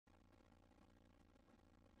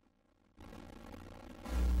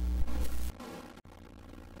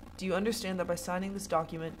Do you understand that by signing this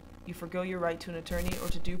document, you forgo your right to an attorney or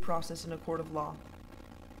to due process in a court of law?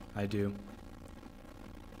 I do.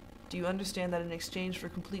 Do you understand that in exchange for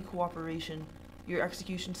complete cooperation, your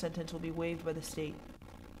execution sentence will be waived by the state?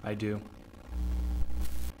 I do.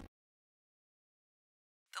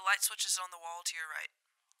 The light switch is on the wall to your right.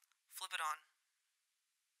 Flip it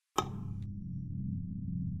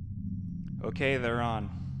on. Okay, they're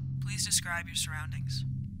on. Please describe your surroundings.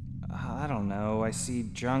 I don't know. I see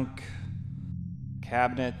junk,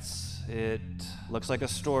 cabinets. It looks like a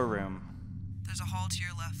storeroom. There's a hall to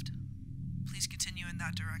your left. Please continue in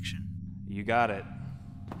that direction. You got it.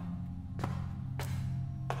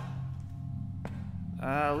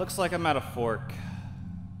 Looks like I'm at a fork.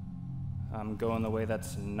 I'm going the way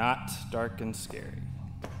that's not dark and scary.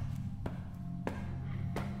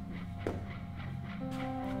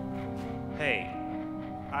 Hey,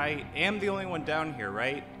 I am the only one down here,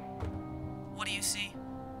 right? What do you see?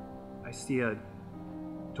 I see a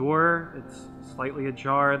door. It's slightly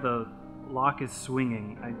ajar. The lock is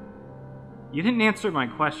swinging. You didn't answer my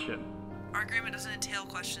question. Our agreement doesn't entail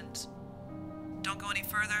questions. Don't go any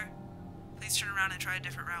further. Please turn around and try a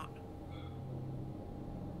different route.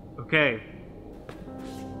 Okay.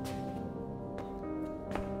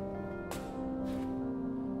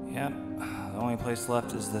 Yep, the only place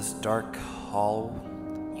left is this dark hall.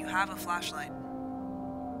 You have a flashlight.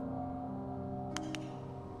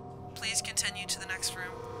 Please continue to the next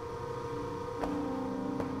room.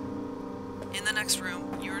 In the next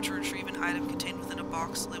room, you are to retrieve an item contained within a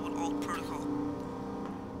box labeled Alt Protocol.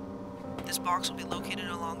 This box will be located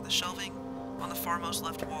along the shelving on the farmost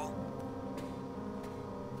left wall.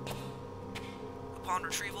 Upon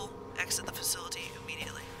retrieval, exit the facility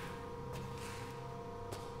immediately.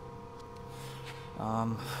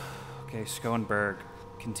 Okay, Schoenberg.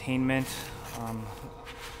 Containment.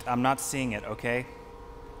 I'm not seeing it, okay?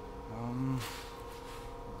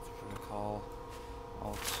 Protocol.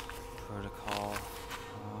 Alt protocol.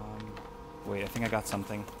 Wait, I think I got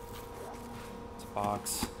something. It's a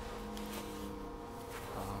box.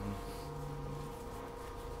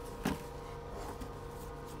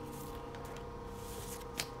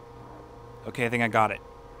 Okay, I think I got it.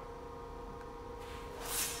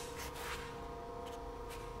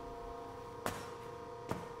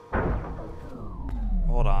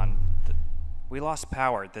 Hold on. We lost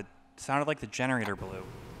power. That sounded like the generator blew.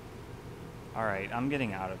 Alright, I'm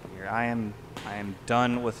getting out of here. I am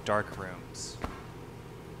done with dark rooms.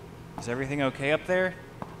 Is everything okay up there?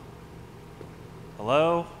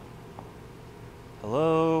 Hello?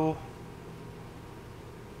 Hello?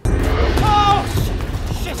 Oh!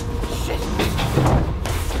 Shit!